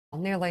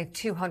Nearly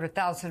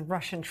 200,000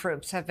 Russian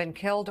troops have been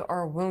killed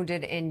or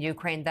wounded in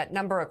Ukraine. That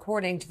number,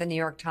 according to the New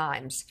York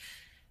Times.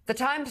 The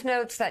Times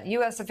notes that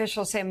U.S.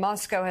 officials say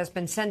Moscow has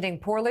been sending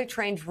poorly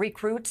trained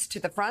recruits to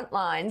the front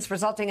lines,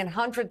 resulting in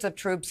hundreds of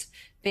troops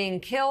being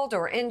killed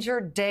or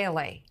injured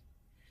daily.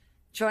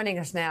 Joining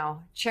us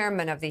now,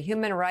 chairman of the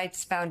Human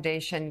Rights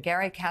Foundation,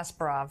 Garry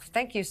Kasparov.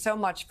 Thank you so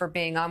much for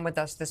being on with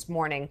us this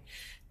morning.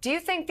 Do you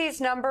think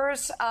these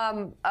numbers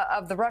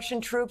of the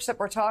Russian troops that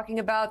we're talking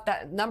about,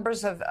 that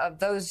numbers of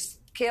those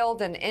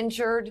killed and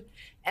injured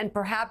and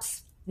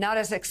perhaps not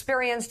as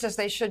experienced as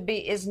they should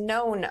be, is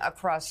known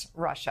across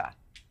Russia?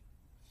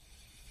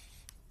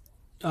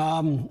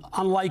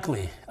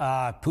 Unlikely.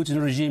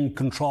 Putin regime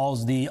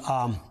controls the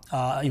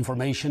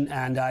information,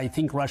 and I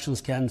think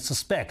Russians can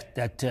suspect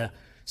that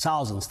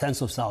thousands,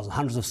 tens of thousands,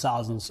 hundreds of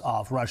thousands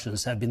of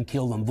Russians have been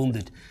killed and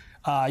wounded.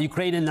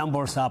 Ukrainian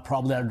numbers are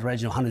probably at the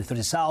range of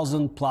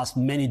 130,000, plus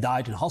many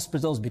died in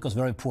hospitals because of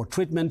very poor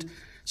treatment.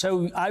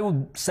 So I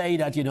would say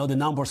that, the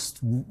numbers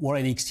were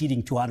already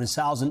exceeding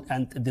 200,000,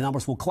 and the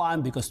numbers will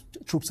climb because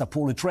troops are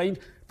poorly trained.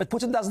 But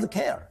Putin doesn't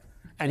care.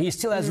 And he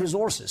still has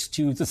resources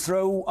to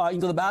throw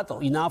into the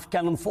battle, enough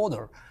cannon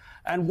fodder.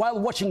 And while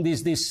watching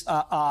this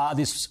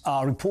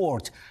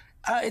report,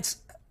 I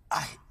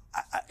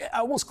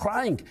was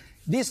crying.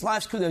 These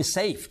lives could have been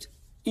saved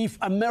if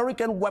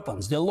American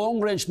weapons, the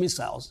long-range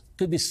missiles,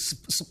 could be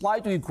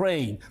supplied to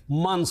Ukraine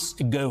months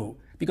ago,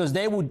 because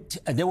they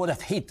would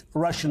have hit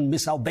Russian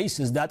missile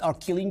bases that are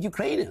killing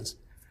Ukrainians.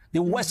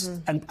 The West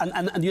and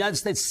the United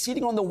States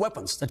sitting on the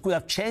weapons that could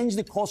have changed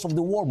the course of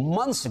the war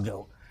months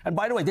ago. And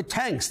by the way, the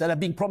tanks that are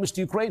being promised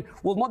to Ukraine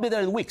will not be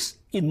there in weeks,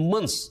 in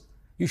months.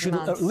 You should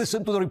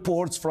listen to the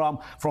reports from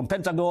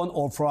Pentagon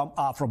or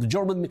from the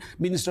German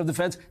Minister of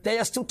Defense. They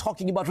are still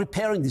talking about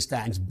repairing these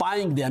tanks,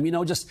 buying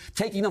them, just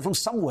taking them from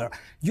somewhere.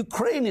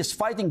 Ukraine is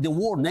fighting the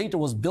war NATO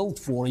was built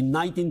for in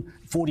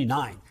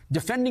 1949,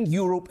 defending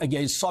Europe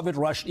against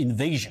Soviet-Russian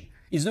invasion.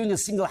 Is doing it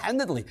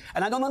single-handedly.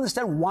 And I don't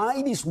understand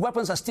why these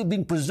weapons are still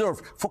being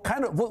preserved. What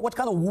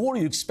kind of war do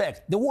you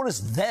expect? The war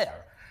is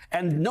there.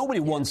 And nobody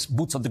wants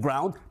boots on the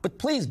ground. But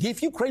please,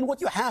 give Ukraine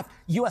what you have.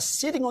 You are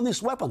sitting on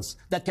these weapons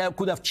that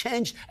could have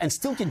changed and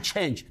still can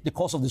change the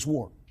course of this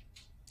war.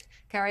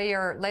 Garry,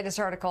 your latest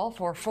article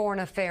for Foreign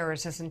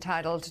Affairs is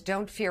entitled,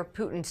 "Don't Fear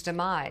Putin's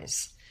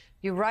Demise."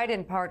 You write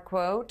in part,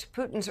 quote,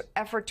 "Putin's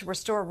effort to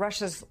restore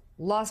Russia's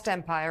lost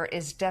empire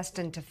is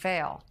destined to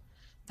fail.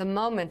 The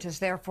moment is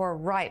therefore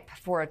ripe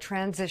for a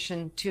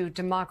transition to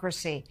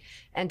democracy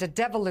and a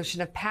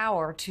devolution of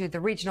power to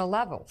the regional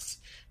levels.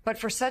 But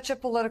for such a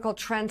political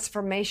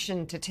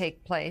transformation to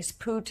take place,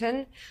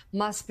 Putin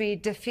must be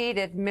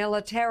defeated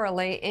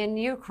militarily in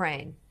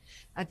Ukraine.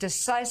 A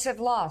decisive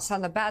loss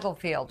on the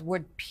battlefield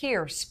would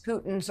pierce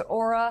Putin's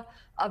aura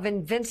of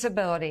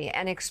invincibility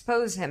and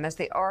expose him as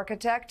the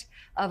architect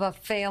of a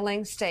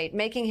failing state,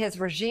 making his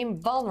regime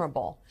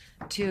vulnerable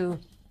to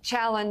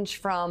challenge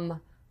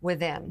from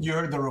within." You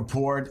heard the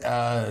report,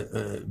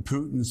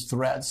 Putin's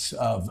threats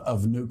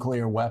of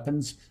nuclear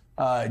weapons.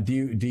 Do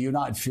you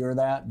not fear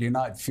that? Do you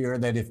not fear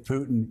that if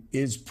Putin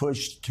is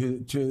pushed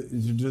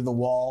to the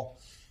wall,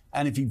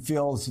 and if he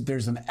feels that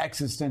there's an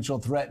existential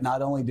threat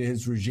not only to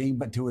his regime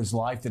but to his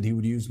life, that he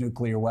would use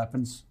nuclear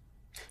weapons?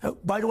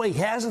 By the way, he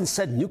hasn't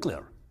said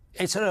nuclear.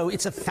 It's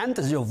a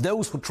fantasy of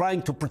those who are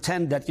trying to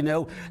pretend that,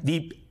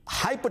 the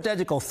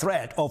hypothetical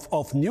threat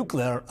of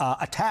nuclear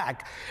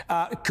attack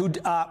could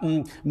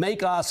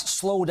make us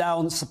slow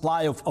down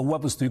supply of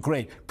weapons to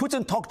Ukraine.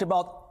 Putin talked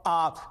about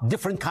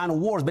different kind of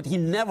wars, but he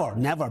never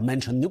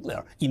mentioned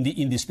nuclear in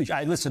the speech.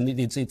 I listened;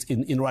 it's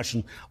in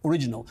Russian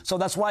original. So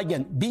that's why,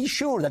 again, be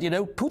sure that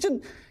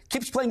Putin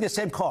keeps playing the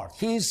same card.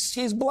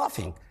 He's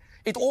bluffing.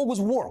 It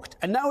always worked,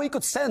 and now he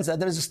could sense that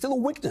there is still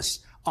a weakness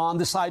on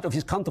the side of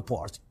his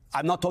counterparts.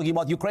 I'm not talking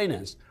about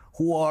Ukrainians,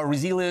 who are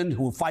resilient,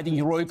 who are fighting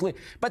heroically.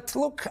 But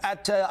look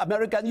at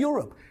America and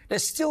Europe.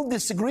 There's still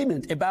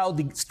disagreement about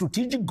the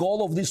strategic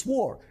goal of this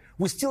war.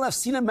 We still have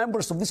senior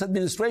members of this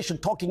administration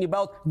talking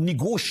about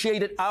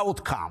negotiated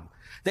outcome.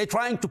 They're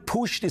trying to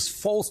push this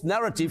false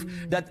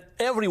narrative that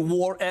every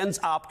war ends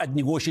up at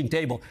negotiating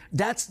table.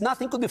 That's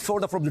nothing could be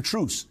further from the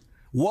truth.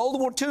 World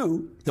War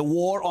II, the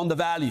war on the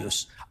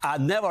values,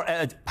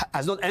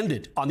 has not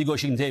ended on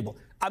negotiating table.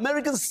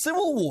 American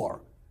Civil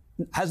War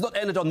has not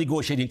ended on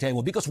negotiating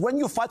table, because when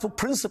you fight for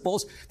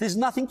principles, there's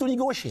nothing to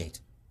negotiate.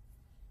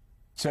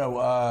 So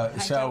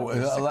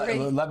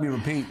let me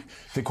repeat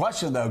the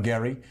question, though,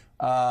 Garry,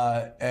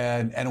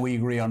 and we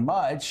agree on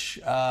much,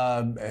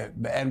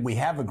 and we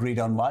have agreed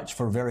on much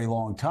for a very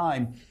long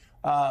time,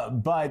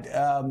 but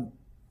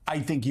I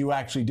think you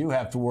actually do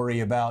have to worry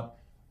about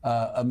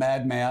a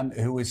madman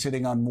who is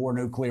sitting on more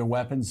nuclear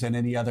weapons than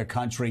any other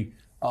country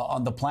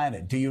on the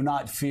planet. Do you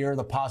not fear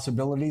the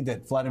possibility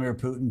that Vladimir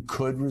Putin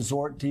could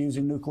resort to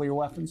using nuclear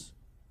weapons?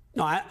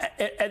 No,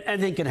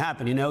 anything can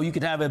happen. You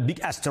could have a big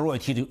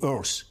asteroid hitting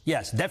Earth.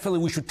 Yes, definitely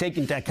we should take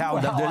into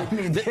account that.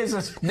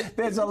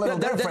 There's a little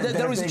different.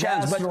 There is a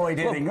chance, asteroid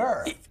hitting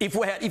Earth. If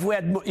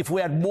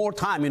we had more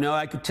time,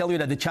 I could tell you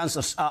that the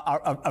chances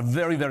are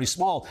very, very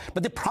small.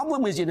 But the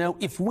problem is,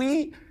 if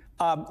we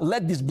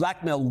let this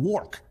blackmail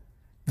work,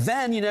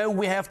 then,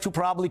 we have to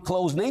probably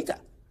close NATO.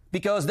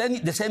 Because then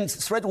the same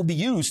threat will be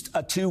used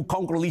to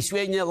conquer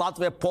Lithuania,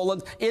 Latvia,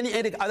 Poland,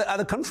 any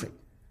other country.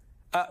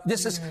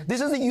 This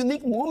is a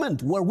unique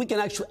moment where we can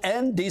actually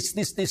end the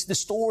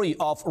story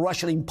of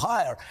Russian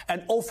empire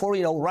and offer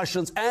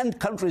Russians and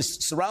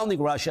countries surrounding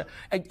Russia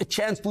a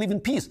chance to live in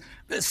peace.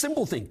 A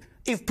simple thing: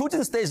 if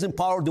Putin stays in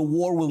power, the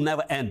war will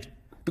never end.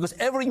 Because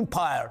every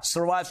empire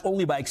survives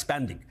only by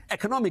expanding.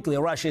 Economically,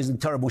 Russia is in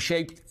terrible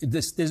shape.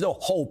 There's no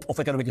hope of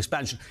economic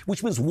expansion,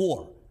 which means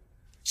war.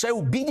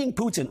 So beating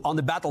Putin on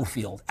the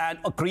battlefield and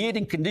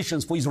creating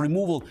conditions for his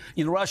removal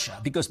in Russia,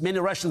 because many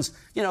Russians,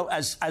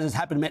 as has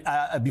happened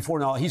before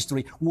in our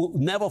history, will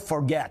never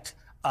forget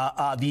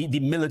the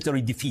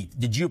military defeat,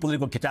 the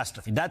geopolitical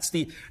catastrophe.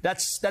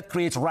 That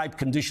creates ripe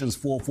conditions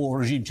for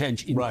regime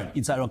change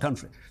inside our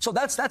country. So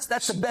that's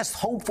the best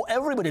hope for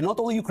everybody, not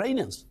only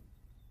Ukrainians.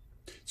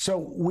 So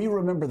we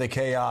remember the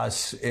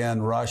chaos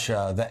in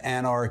Russia, the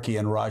anarchy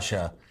in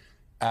Russia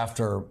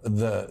after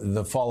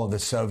the fall of the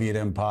Soviet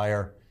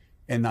Empire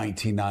in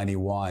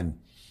 1991.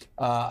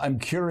 I'm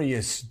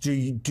curious, do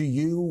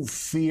you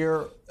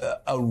fear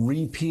a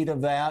repeat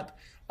of that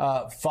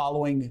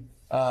following,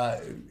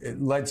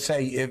 let's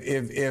say,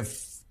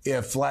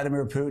 if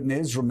Vladimir Putin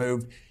is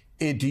removed?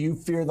 Do you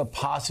fear the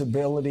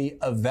possibility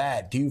of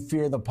that? Do you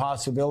fear the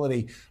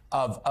possibility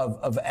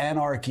of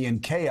anarchy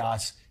and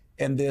chaos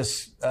in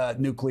this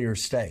nuclear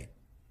state?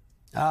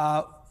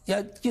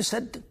 Yeah, you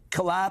said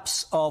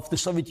collapse of the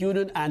Soviet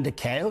Union and the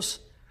chaos.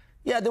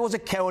 Yeah, there was a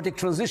chaotic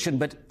transition,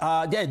 but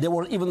there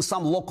were even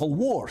some local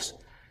wars.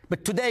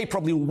 But today,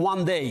 probably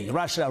one day,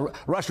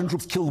 Russian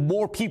troops killed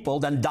more people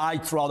than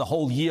died throughout the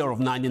whole year of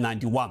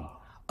 1991.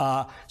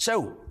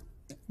 So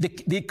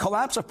the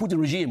collapse of Putin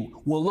regime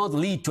will not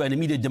lead to an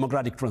immediate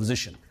democratic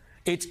transition.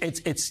 It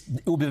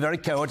will be a very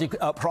chaotic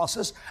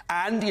process,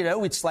 and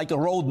it's like a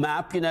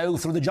roadmap,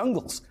 through the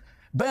jungles.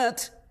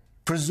 But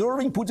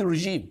preserving Putin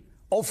regime,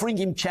 offering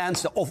him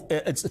chance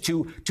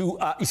to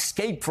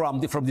escape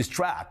from this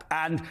trap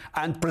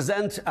and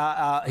present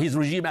his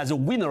regime as a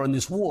winner in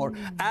this war,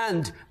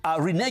 and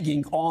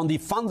reneging on the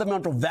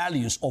fundamental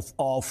values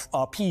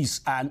of peace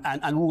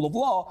and rule of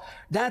law,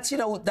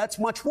 that's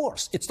much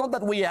worse. It's not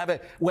that we have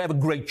a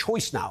great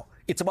choice now.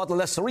 It's about the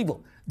lesser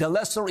evil. The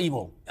lesser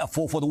evil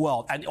for the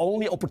world, and the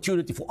only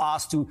opportunity for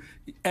us to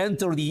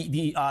enter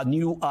the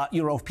new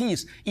era of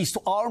peace is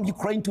to arm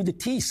Ukraine to the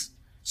teeth.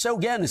 So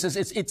again,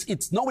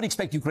 it's nobody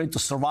expects Ukraine to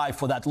survive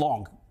for that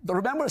long.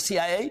 Remember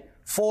CIA?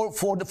 4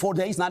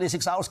 days,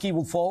 96 hours, Kyiv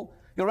will fall.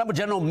 You remember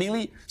General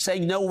Milley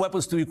saying no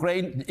weapons to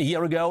Ukraine a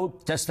year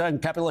ago, Testa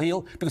and Capitol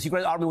Hill, because the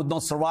Ukrainian army would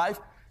not survive?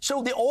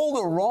 So they all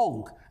were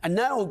wrong. And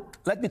now,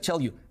 let me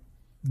tell you,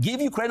 give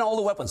Ukraine all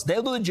the weapons.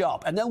 They'll do the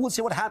job, and then we'll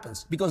see what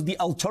happens, because the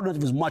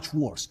alternative is much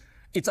worse.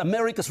 It's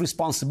America's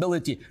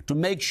responsibility to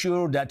make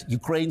sure that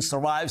Ukraine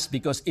survives,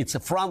 because it's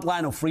a front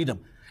line of freedom.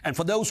 And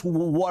for those who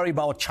worry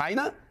about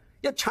China,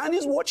 China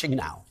is watching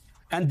now.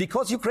 And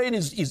because Ukraine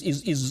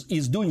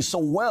is doing so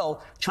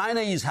well, China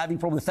is having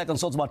probably second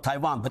thoughts about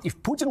Taiwan. But if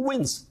Putin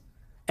wins,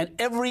 and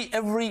every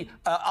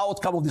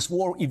outcome of this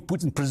war, if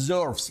Putin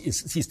preserves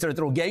his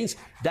territorial gains,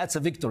 that's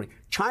a victory.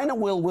 China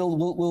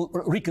will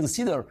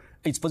reconsider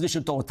its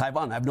position toward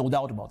Taiwan. I have no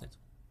doubt about it.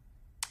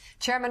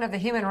 Chairman of the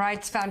Human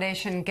Rights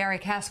Foundation, Garry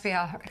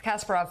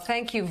Kasparov,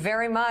 thank you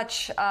very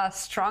much.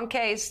 Strong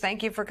case.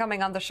 Thank you for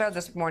coming on the show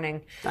this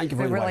morning. Thank you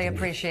for inviting me. We really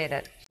appreciate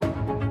it.